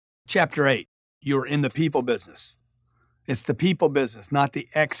Chapter 8, you're in the people business. It's the people business, not the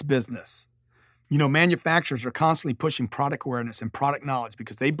X business. Manufacturers are constantly pushing product awareness and product knowledge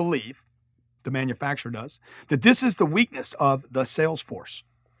because they believe, the manufacturer does, that this is the weakness of the sales force.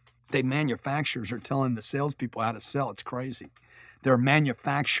 Manufacturers are telling the salespeople how to sell. It's crazy. They're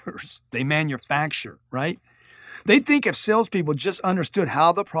manufacturers. They manufacture, right? They think if salespeople just understood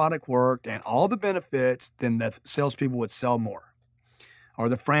how the product worked and all the benefits, then the salespeople would sell more, or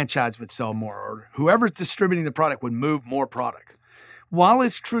the franchise would sell more, or whoever's distributing the product would move more product. While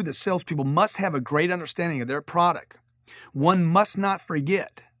it's true that salespeople must have a great understanding of their product, one must not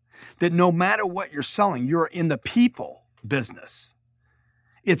forget that no matter what you're selling, you're in the people business.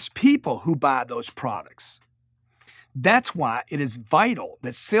 It's people who buy those products. That's why it is vital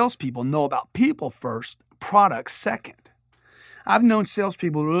that salespeople know about people first, products second. I've known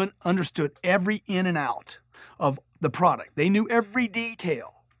salespeople who understood every in and out of the product. They knew every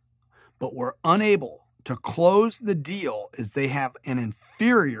detail, but were unable to close the deal as they have an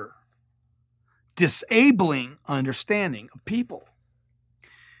inferior, disabling understanding of people.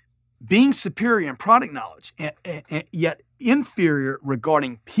 Being superior in product knowledge, and yet inferior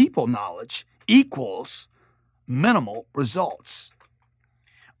regarding people knowledge, equals minimal results.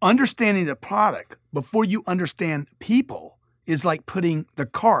 Understanding the product before you understand people is like putting the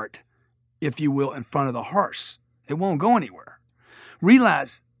cart, if you will, in front of the horse. It won't go anywhere.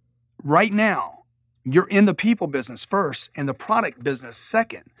 Realize right now, you're in the people business first and the product business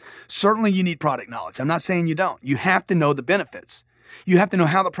second. Certainly you need product knowledge. I'm not saying you don't. You have to know the benefits. You have to know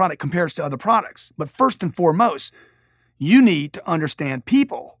how the product compares to other products. But first and foremost, you need to understand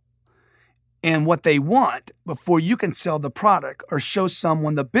people and what they want before you can sell the product or show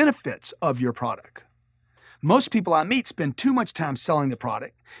someone the benefits of your product. Most people I meet spend too much time selling the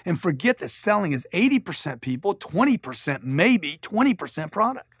product and forget that selling is 80% people, 20% maybe 20%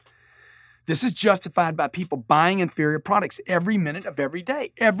 product. This is justified by people buying inferior products every minute of every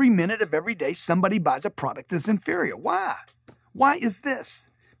day. Every minute of every day, somebody buys a product that's inferior. Why? Why is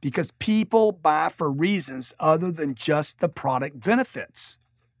this? Because people buy for reasons other than just the product benefits.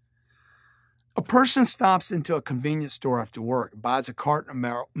 A person stops into a convenience store after work, buys a carton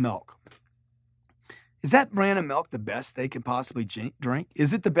of milk. Is that brand of milk the best they can possibly drink?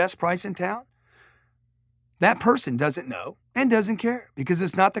 Is it the best price in town? That person doesn't know and doesn't care because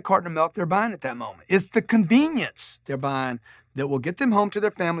it's not the carton of milk they're buying at that moment. It's the convenience they're buying that will get them home to their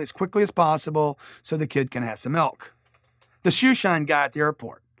family as quickly as possible so the kid can have some milk. The shoe shine guy at the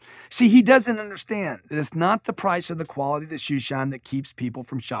airport. See, he doesn't understand that it's not the price or the quality of the shoe shine that keeps people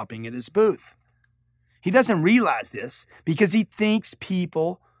from shopping at his booth. He doesn't realize this because he thinks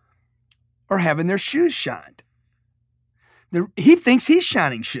people are having their shoes shined. He thinks he's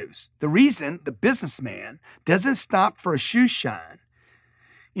shining shoes. The reason the businessman doesn't stop for a shoe shine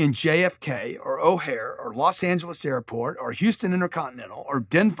in JFK or O'Hare or Los Angeles Airport or Houston Intercontinental or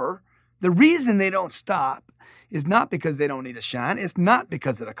Denver, the reason they don't stop is not because they don't need a shine. It's not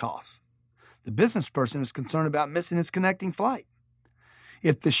because of the cost. The business person is concerned about missing his connecting flight.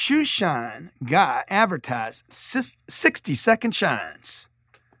 If the shoe shine guy advertised 60-second shines,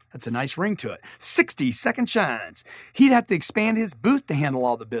 that's a nice ring to it, 60-second shines, he'd have to expand his booth to handle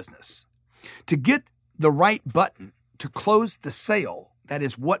all the business. To get the right button to close the sale, that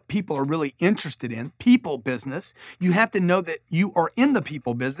is what people are really interested in, people business, you have to know that you are in the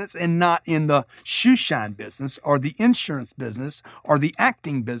people business and not in the shoe shine business or the insurance business or the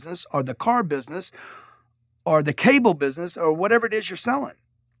acting business or the car business or the cable business or whatever it is you're selling.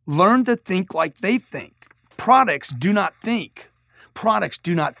 Learn to think like they think. Products do not think. Products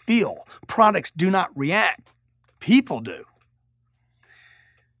do not feel. Products do not react. People do.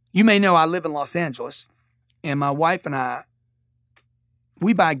 You may know I live in Los Angeles, and my wife and I,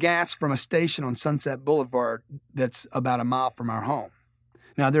 we buy gas from a station on Sunset Boulevard that's about a mile from our home.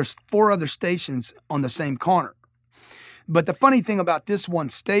 Now, there's 4 other stations on the same corner. But the funny thing about this one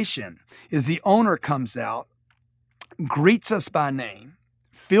station is the owner comes out, greets us by name,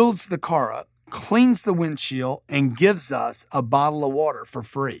 fills the car up, cleans the windshield, and gives us a bottle of water for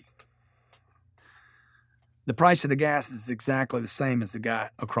free. The price of the gas is exactly the same as the guy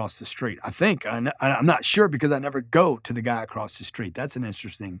across the street. I think. I'm not sure because I never go to the guy across the street. That's an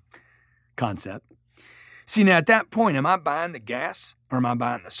interesting concept. See, now at that point, am I buying the gas or am I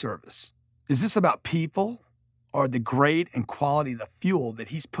buying the service? Is this about people or the grade and quality of the fuel that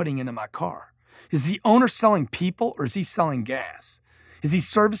he's putting into my car? Is the owner selling people or is he selling gas? Is he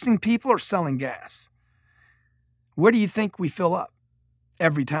servicing people or selling gas? Where do you think we fill up?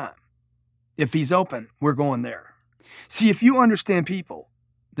 Every time. If he's open, we're going there. See, if you understand people,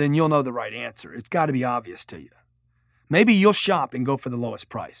 then you'll know the right answer. It's got to be obvious to you. Maybe you'll shop and go for the lowest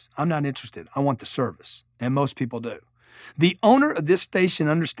price. I'm not interested. I want the service. And most people do. The owner of this station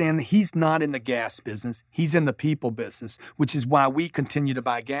understands that he's not in the gas business. He's in the people business, which is why we continue to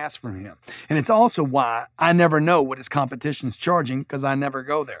buy gas from him. And it's also why I never know what his competition's charging, because I never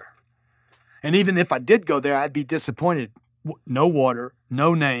go there. And even if I did go there, I'd be disappointed. No water,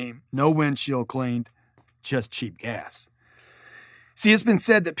 no name, no windshield cleaned, just cheap gas. See, it's been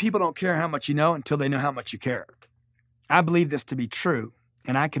said that people don't care how much you know until they know how much you care. I believe this to be true,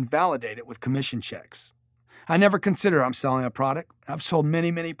 and I can validate it with commission checks. I never consider I'm selling a product. I've sold many,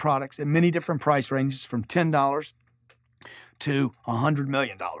 many products at many different price ranges from $10 to $100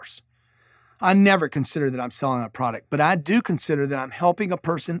 million. I never consider that I'm selling a product, but I do consider that I'm helping a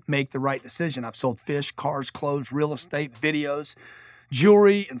person make the right decision. I've sold fish, cars, clothes, real estate, videos,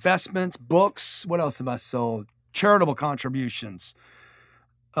 jewelry, investments, books. What else have I sold? Charitable contributions,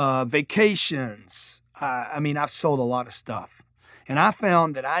 vacations. I've sold a lot of stuff. And I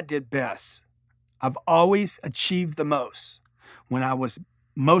found that I did best. I've always achieved the most when I was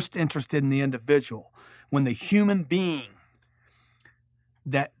most interested in the individual, when the human being,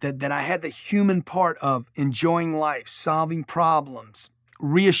 that I had the human part of enjoying life, solving problems,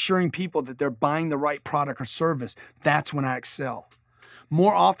 reassuring people that they're buying the right product or service. That's when I excel.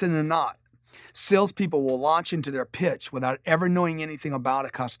 More often than not, salespeople will launch into their pitch without ever knowing anything about a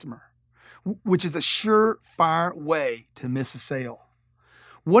customer, which is a surefire way to miss a sale.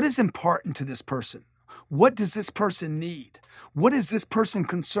 What is important to this person? What does this person need? What is this person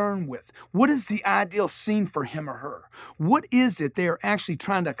concerned with? What is the ideal scene for him or her? What is it they are actually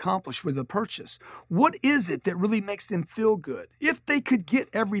trying to accomplish with the purchase? What is it that really makes them feel good? If they could get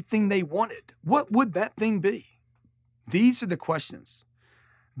everything they wanted, what would that thing be? These are the questions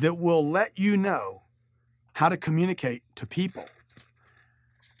that will let you know how to communicate to people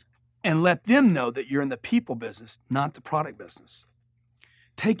and let them know that you're in the people business, not the product business.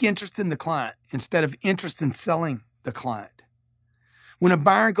 Take interest in the client instead of interest in selling the client. When a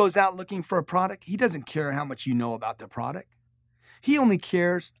buyer goes out looking for a product, he doesn't care how much you know about the product. He only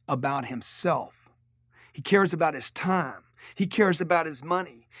cares about himself. He cares about his time. He cares about his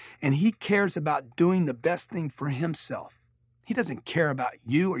money. And he cares about doing the best thing for himself. He doesn't care about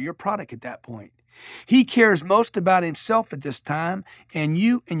you or your product at that point. He cares most about himself at this time, and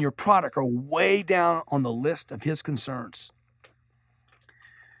you and your product are way down on the list of his concerns.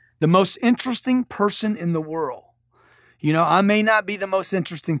 The most interesting person in the world. I may not be the most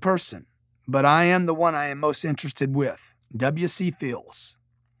interesting person, but I am the one I am most interested with. W.C. Fields.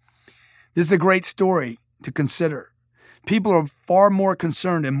 This is a great story to consider. People are far more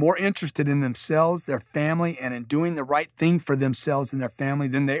concerned and more interested in themselves, their family, and in doing the right thing for themselves and their family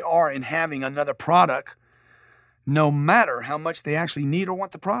than they are in having another product, no matter how much they actually need or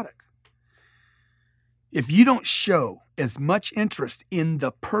want the product. If you don't show as much interest in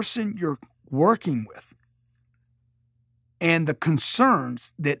the person you're working with and the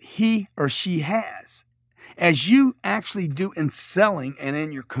concerns that he or she has, as you actually do in selling and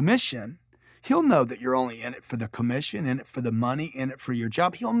in your commission, he'll know that you're only in it for the commission, in it for the money, in it for your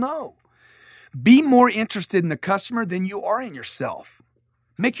job. He'll know. Be more interested in the customer than you are in yourself.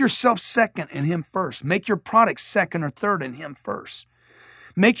 Make yourself second and him first. Make your product second or third and him first.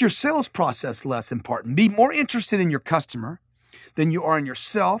 Make your sales process less important. Be more interested in your customer than you are in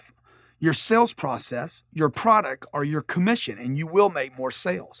yourself, your sales process, your product, or your commission, and you will make more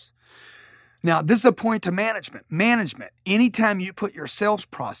sales. Now, this is a point to management. Management, anytime you put your sales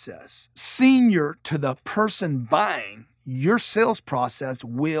process senior to the person buying, your sales process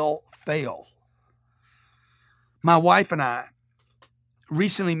will fail. My wife and I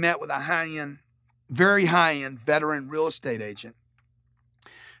recently met with a very high-end veteran real estate agent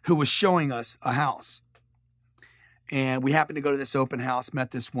who was showing us a house. And we happened to go to this open house,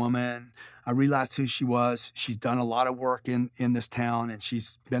 met this woman. I realized who she was. She's done a lot of work in this town, and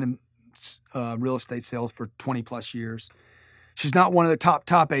she's been in real estate sales for 20 plus years. She's not one of the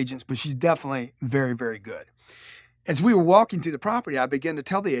top agents, but she's definitely very, very good. As we were walking through the property, I began to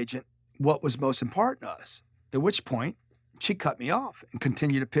tell the agent what was most important to us, at which point she cut me off and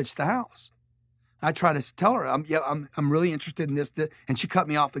continued to pitch the house. I tried to tell her, I'm really interested in this, and she cut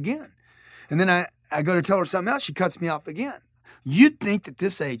me off again. And then I go to tell her something else, she cuts me off again. You'd think that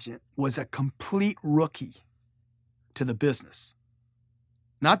this agent was a complete rookie to the business.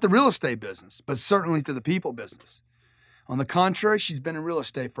 Not the real estate business, but certainly to the people business. On the contrary, she's been in real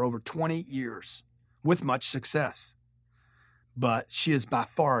estate for over 20 years with much success. But she is by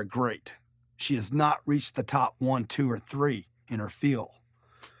far great. She has not reached the top 1, 2, or 3 in her field.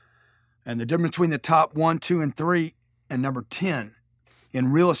 And the difference between the top 1, 2, and 3 and number 10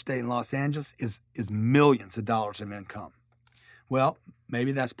 in real estate in Los Angeles is millions of dollars of income. Well,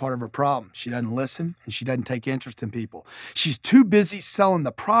 maybe that's part of her problem. She doesn't listen and she doesn't take interest in people. She's too busy selling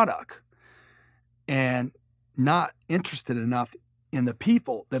the product and not interested enough in the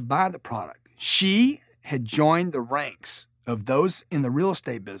people that buy the product. She had joined the ranks of those in the real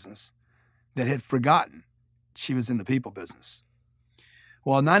estate business that had forgotten she was in the people business.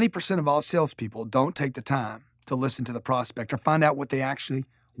 Well, 90% of all salespeople don't take the time to listen to the prospect or find out what they actually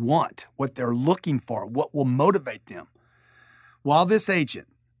want, what they're looking for, what will motivate them. While this agent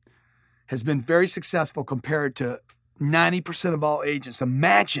has been very successful compared to 90% of all agents,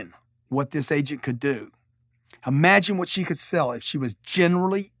 imagine what this agent could do. Imagine what she could sell if she was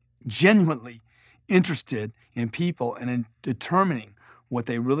genuinely interested in people and in determining what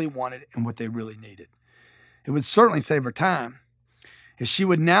they really wanted and what they really needed. It would certainly save her time, as she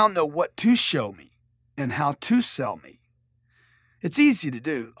would now know what to show me and how to sell me. It's easy to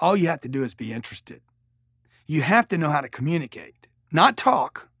do. All you have to do is be interested. You have to know how to communicate. Not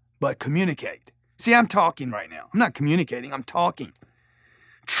talk, but communicate. See, I'm talking right now. I'm not communicating, I'm talking.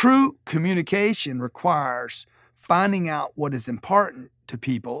 True communication requires finding out what is important to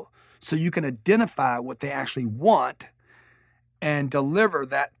people so you can identify what they actually want and deliver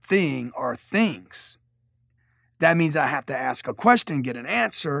that thing or things. That means I have to ask a question, get an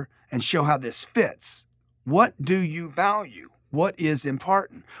answer, and show how this fits. What do you value? What is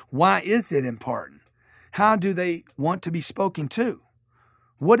important? Why is it important? How do they want to be spoken to?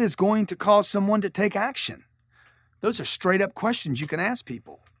 What is going to cause someone to take action? Those are straight up questions you can ask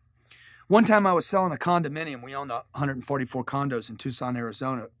people. One time I was selling a condominium. We owned 144 condos in Tucson,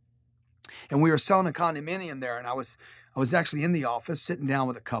 Arizona. And we were selling a condominium there. And I was actually in the office sitting down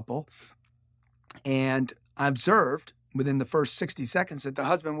with a couple. And I observed within the first 60 seconds that the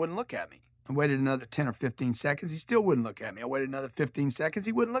husband wouldn't look at me. I waited another 10 or 15 seconds. He still wouldn't look at me. I waited another 15 seconds.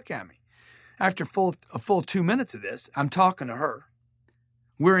 He wouldn't look at me. After a full 2 minutes of this, I'm talking to her.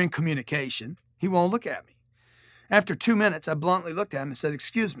 We're in communication. He won't look at me. After 2 minutes, I bluntly looked at him and said,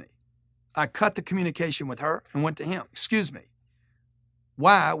 "Excuse me." I cut the communication with her and went to him. "Excuse me.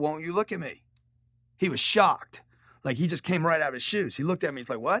 Why won't you look at me?" He was shocked. Like he just came right out of his shoes. He looked at me. He's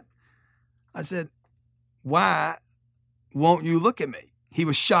like, "What?" I said, "Why won't you look at me?" He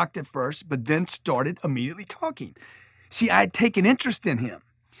was shocked at first, but then started immediately talking. See, I had taken interest in him.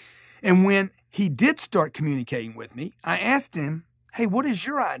 And when he did start communicating with me, I asked him, "Hey, what is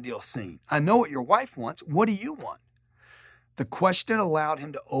your ideal scene? I know what your wife wants. What do you want?" The question allowed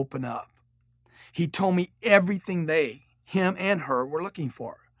him to open up. He told me everything him and her, were looking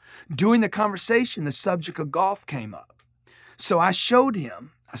for. During the conversation, the subject of golf came up. So I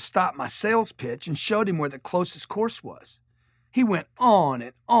stopped my sales pitch and showed him where the closest course was. He went on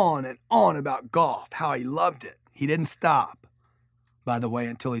and on and on about golf, how he loved it. He didn't stop, by the way,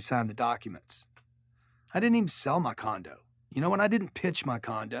 until he signed the documents. I didn't even sell my condo. You know what? I didn't pitch my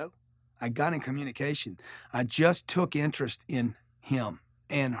condo. I got in communication. I just took interest in him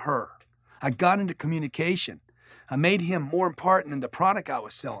and her. I got into communication. I made him more important than the product I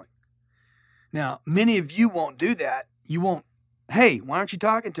was selling. Now, many of you won't do that. You won't, "Hey, why aren't you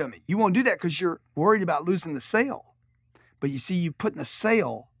talking to me?" You won't do that because you're worried about losing the sale. But you see, you've put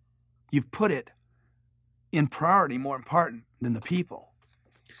it in priority, more important than the people.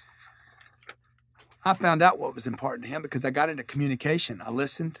 I found out what was important to him because I got into communication. I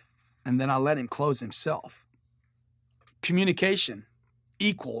listened, and then I let him close himself. Communication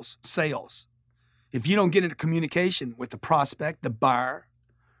equals sales. If you don't get into communication with the prospect, the buyer,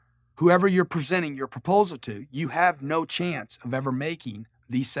 whoever you're presenting your proposal to, you have no chance of ever making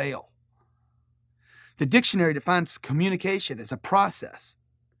the sale. The dictionary defines communication as a process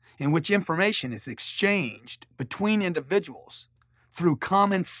in which information is exchanged between individuals through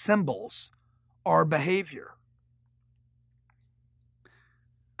common symbols or behavior.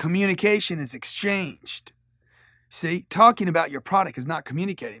 Communication is exchanged. See, talking about your product is not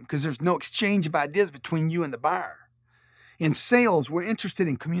communicating because there's no exchange of ideas between you and the buyer. In sales, we're interested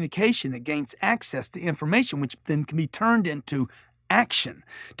in communication that gains access to information, which then can be turned into action.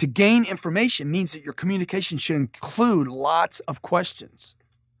 To gain information means that your communication should include lots of questions.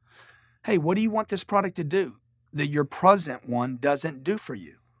 Hey, what do you want this product to do that your present one doesn't do for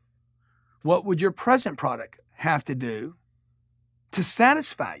you? What would your present product have to do to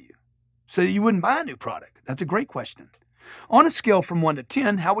satisfy you so that you wouldn't buy a new product? That's a great question. On a scale from 1 to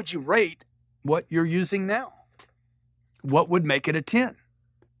 10, how would you rate what you're using now? What would make it a 10?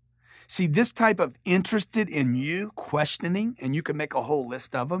 See, this type of interested in you questioning, and you can make a whole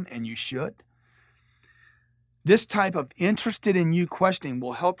list of them, and you should. This type of interested in you questioning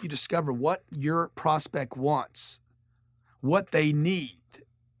will help you discover what your prospect wants, what they need,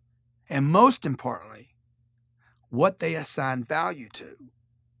 And most importantly, what they assign value to.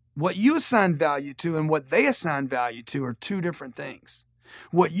 What you assign value to and what they assign value to are two different things.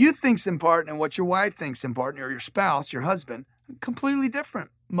 What you think's important and what your wife thinks important, or your spouse, your husband, completely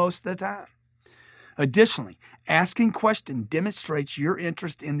different most of the time. Additionally, asking questions demonstrates your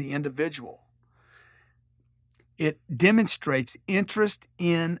interest in the individual. It demonstrates interest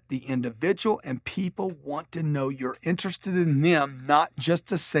in the individual, and people want to know you're interested in them, not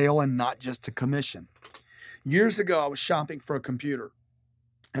just a sale and not just a commission. Years ago, I was shopping for a computer,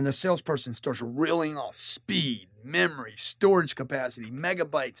 and the salesperson starts reeling off speed, memory, storage capacity,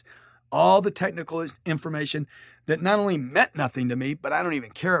 megabytes, all the technical information that not only meant nothing to me, but I don't even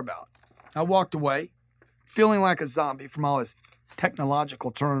care about. I walked away feeling like a zombie from all his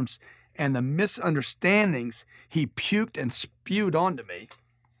technological terms and the misunderstandings he puked and spewed onto me,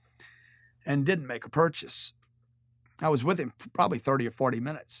 and didn't make a purchase. I was with him probably 30 or 40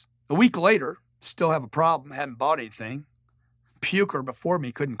 minutes. A week later, still have a problem, hadn't bought anything. Puker before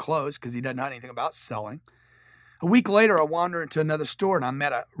me couldn't close because he doesn't know anything about selling. A week later, I wandered into another store and I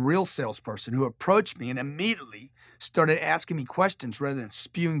met a real salesperson who approached me and immediately started asking me questions rather than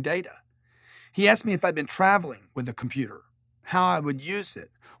spewing data. He asked me if I'd been traveling with the computer, how I would use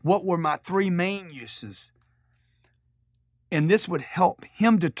it, what were my 3 main uses. And this would help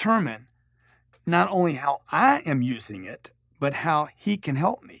him determine not only how I am using it, but how he can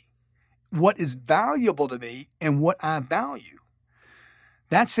help me, what is valuable to me and what I value.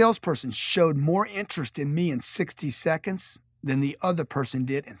 That salesperson showed more interest in me in 60 seconds than the other person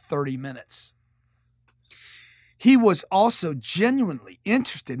did in 30 minutes. He was also genuinely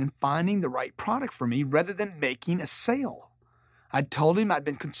interested in finding the right product for me rather than making a sale. I told him I'd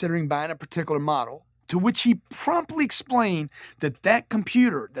been considering buying a particular model, to which he promptly explained that that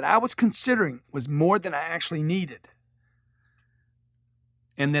computer that I was considering was more than I actually needed,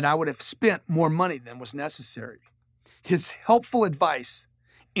 and that I would have spent more money than was necessary. His helpful advice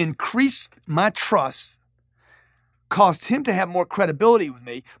increased my trust, caused him to have more credibility with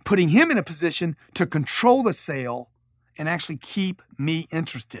me, putting him in a position to control the sale and actually keep me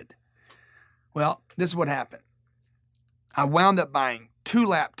interested. Well, this is what happened. I wound up buying 2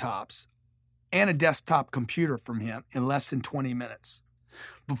 laptops and a desktop computer from him in less than 20 minutes.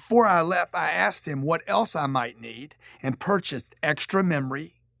 Before I left, I asked him what else I might need and purchased extra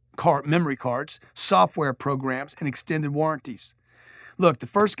memory cards, software programs, and extended warranties. Look, the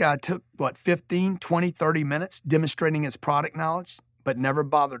first guy took, 15, 20, 30 minutes demonstrating his product knowledge, but never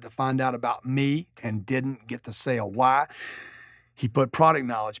bothered to find out about me and didn't get the sale. Why? He put product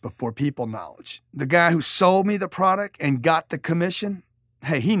knowledge before people knowledge. The guy who sold me the product and got the commission,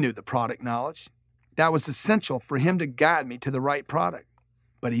 hey, he knew the product knowledge. That was essential for him to guide me to the right product,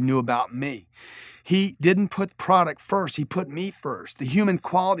 but he knew about me. He didn't put product first. He put me first. The human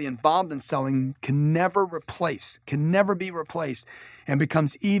quality involved in selling can never be replaced, and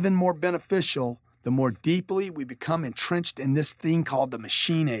becomes even more beneficial the more deeply we become entrenched in this thing called the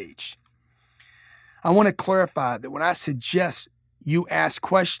machine age. I want to clarify that when I suggest you ask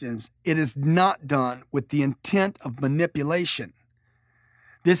questions, it is not done with the intent of manipulation.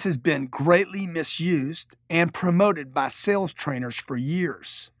 This has been greatly misused and promoted by sales trainers for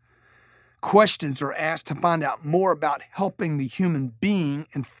years. Questions are asked to find out more about helping the human being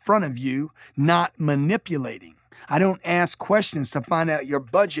in front of you, not manipulating. I don't ask questions to find out your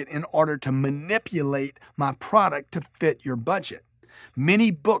budget in order to manipulate my product to fit your budget.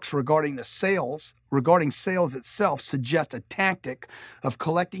 Many books regarding sales itself suggest a tactic of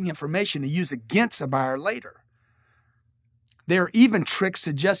collecting information to use against a buyer later. There are even tricks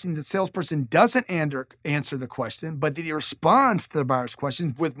suggesting the salesperson doesn't answer the question, but that he responds to the buyer's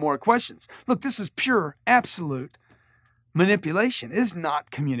questions with more questions. Look, this is pure, absolute manipulation. It is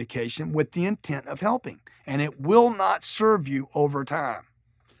not communication with the intent of helping, and it will not serve you over time.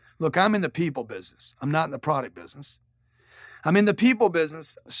 Look, I'm in the people business. I'm not in the product business. I'm in the people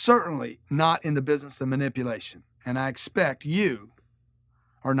business, certainly not in the business of manipulation. And I expect you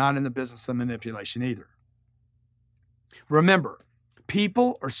are not in the business of manipulation either. Remember,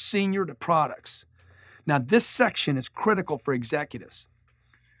 people are senior to products. Now, this section is critical for executives.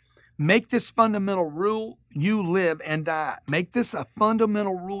 Make this fundamental rule you live and die. Make this a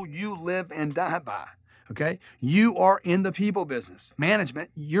fundamental rule you live and die by. Okay? You are in the people business.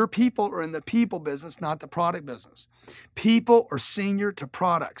 Management, your people are in the people business, not the product business. People are senior to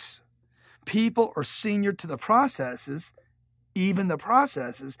products. People are senior to the processes, even the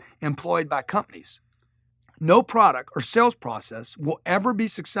processes employed by companies. No product or sales process will ever be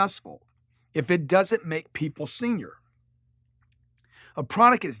successful if it doesn't make people senior. A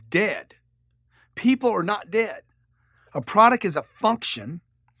product is dead. People are not dead. A product is a function,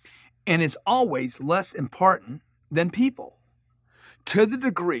 and is always less important than people. To the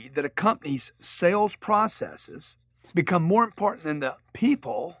degree that a company's sales processes become more important than the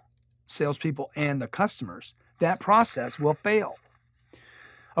people, salespeople and the customers, that process will fail.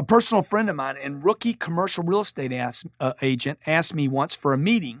 A personal friend of mine and rookie commercial real estate agent asked me once for a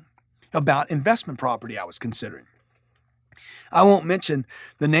meeting about investment property I was considering. I won't mention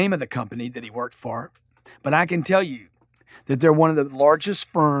the name of the company that he worked for, but I can tell you that they're one of the largest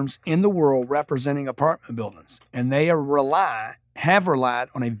firms in the world representing apartment buildings, and they have relied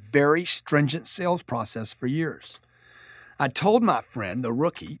on a very stringent sales process for years. I told my friend, the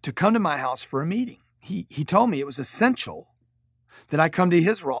rookie, to come to my house for a meeting. He told me it was essential that I come to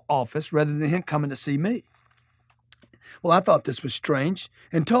his office rather than him coming to see me. Well, I thought this was strange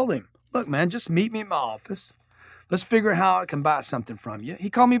and told him, look, man, just meet me in my office. Let's figure out how I can buy something from you. He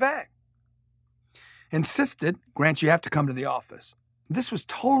called me back. Insisted, Grant, you have to come to the office. This was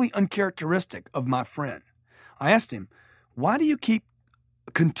totally uncharacteristic of my friend. I asked him, why do you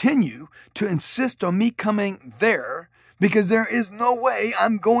continue to insist on me coming there? Because there is no way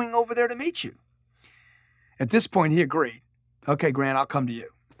I'm going over there to meet you. At this point, he agreed. Okay, Grant, I'll come to you.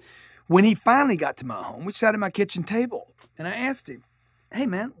 When he finally got to my home, we sat at my kitchen table, and I asked him, hey,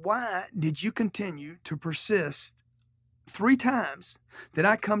 man, why did you continue to persist 3 times that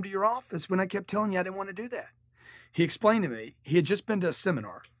I come to your office when I kept telling you I didn't want to do that? He explained to me he had just been to a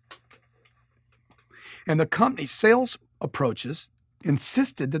seminar, and the company's sales approaches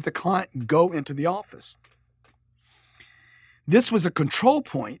insisted that the client go into the office. This was a control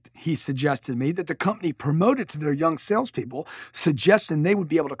point, he suggested to me, that the company promoted to their young salespeople, suggesting they would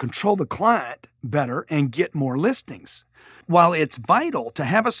be able to control the client better and get more listings. While it's vital to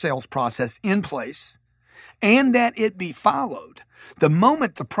have a sales process in place and that it be followed, the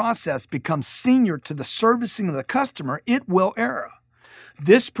moment the process becomes senior to the servicing of the customer, it will err.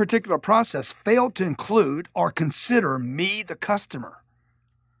 This particular process failed to include or consider me, the customer,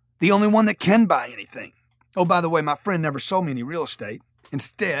 the only one that can buy anything. Oh, by the way, my friend never sold me any real estate.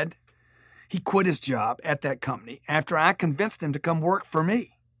 Instead, he quit his job at that company after I convinced him to come work for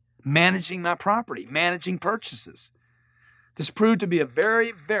me, managing my property, managing purchases. This proved to be a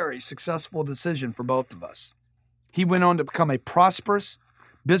very, very successful decision for both of us. He went on to become a prosperous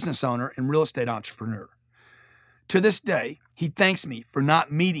business owner and real estate entrepreneur. To this day, he thanks me for not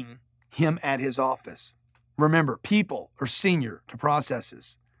meeting him at his office. Remember, people are senior to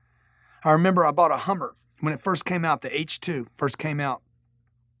processes. I remember I bought a Hummer. When it first came out, the H2 first came out,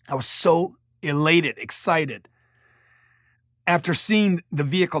 I was so elated, excited. After seeing the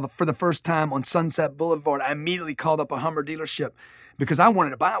vehicle for the first time on Sunset Boulevard, I immediately called up a Hummer dealership because I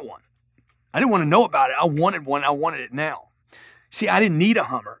wanted to buy one. I didn't want to know about it. I wanted one. I wanted it now. See, I didn't need a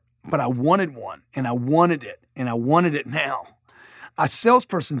Hummer, but I wanted one, and I wanted it, and I wanted it now. A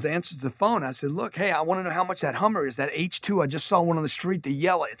salesperson answered the phone. I said, look, hey, I want to know how much that Hummer is, that H2. I just saw one on the street, the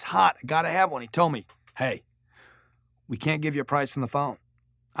yellow. It's hot. I got to have one. He told me, hey, we can't give you a price on the phone.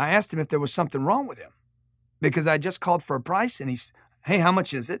 I asked him if there was something wrong with him because I just called for a price and he's, hey, how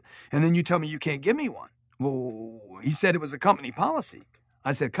much is it? And then you tell me you can't give me one. Well, he said it was a company policy.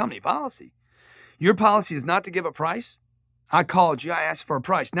 I said, company policy? Your policy is not to give a price? I called you. I asked for a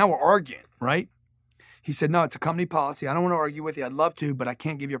price. Now we're arguing, right? He said, no, it's a company policy. I don't want to argue with you. I'd love to, but I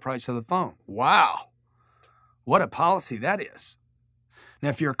can't give you a price on the phone. Wow. What a policy that is. Now,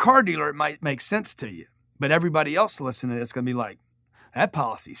 if you're a car dealer, it might make sense to you. But everybody else listening to this is going to be like, that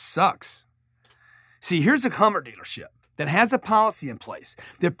policy sucks. See, here's a Hummer dealership that has a policy in place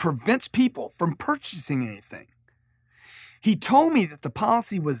that prevents people from purchasing anything. He told me that the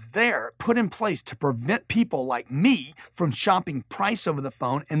policy was there, put in place to prevent people like me from shopping price over the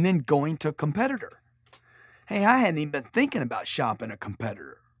phone and then going to a competitor. Hey, I hadn't even been thinking about shopping a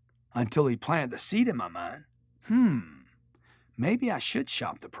competitor until he planted the seed in my mind. Maybe I should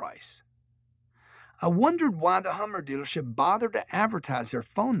shop the price. I wondered why the Hummer dealership bothered to advertise their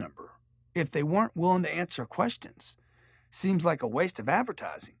phone number if they weren't willing to answer questions. Seems like a waste of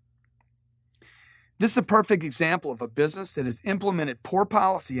advertising. This is a perfect example of a business that has implemented poor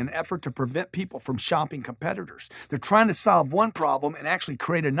policy in an effort to prevent people from shopping competitors. They're trying to solve one problem and actually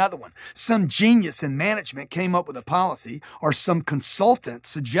create another one. Some genius in management came up with a policy, or some consultant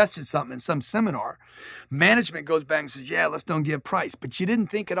suggested something in some seminar. Management goes back and says, yeah, let's don't give price, but you didn't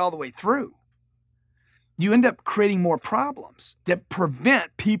think it all the way through. You end up creating more problems that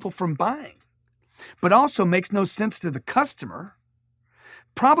prevent people from buying, but also makes no sense to the customer.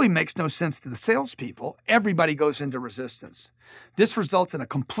 Probably makes no sense to the salespeople. Everybody goes into resistance. This results in a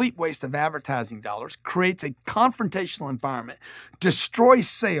complete waste of advertising dollars, creates a confrontational environment, destroys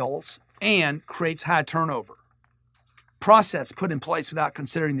sales, and creates high turnover. Process put in place without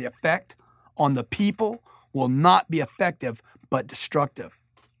considering the effect on the people will not be effective but destructive.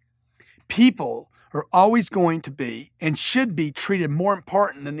 People are always going to be and should be treated more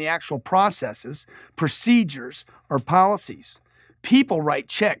important than the actual processes, procedures, or policies. People write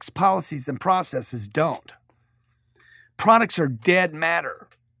checks, policies, and processes don't. Products are dead matter,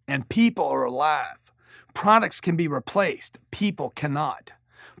 and people are alive. Products can be replaced. People cannot.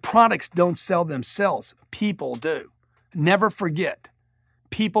 Products don't sell themselves. People do. Never forget,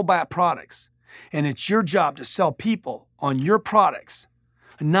 people buy products, and it's your job to sell people on your products,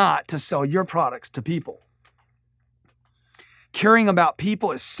 not to sell your products to people. Caring about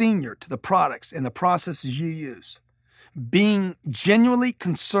people is senior to the products and the processes you use. Being genuinely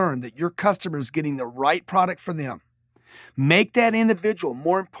concerned that your customer is getting the right product for them. Make that individual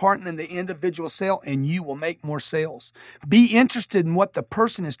more important than the individual sale, and you will make more sales. Be interested in what the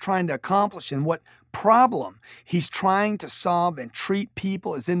person is trying to accomplish and what problem he's trying to solve, and treat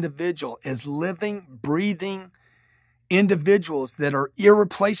people as individual, as living, breathing individuals that are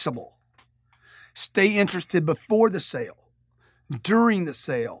irreplaceable. Stay interested before the sale, during the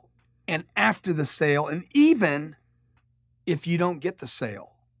sale, and after the sale, and even if you don't get the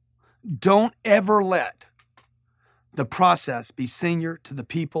sale. Don't ever let the process be senior to the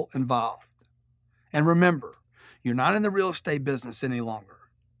people involved. And remember, you're not in the real estate business any longer.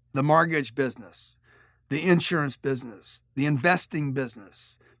 The mortgage business, the insurance business, the investing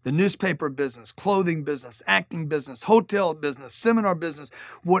business, the newspaper business, clothing business, acting business, hotel business, seminar business,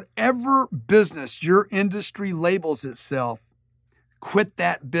 whatever business your industry labels itself, quit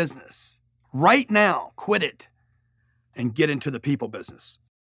that business. Right now, quit it and get into the people business.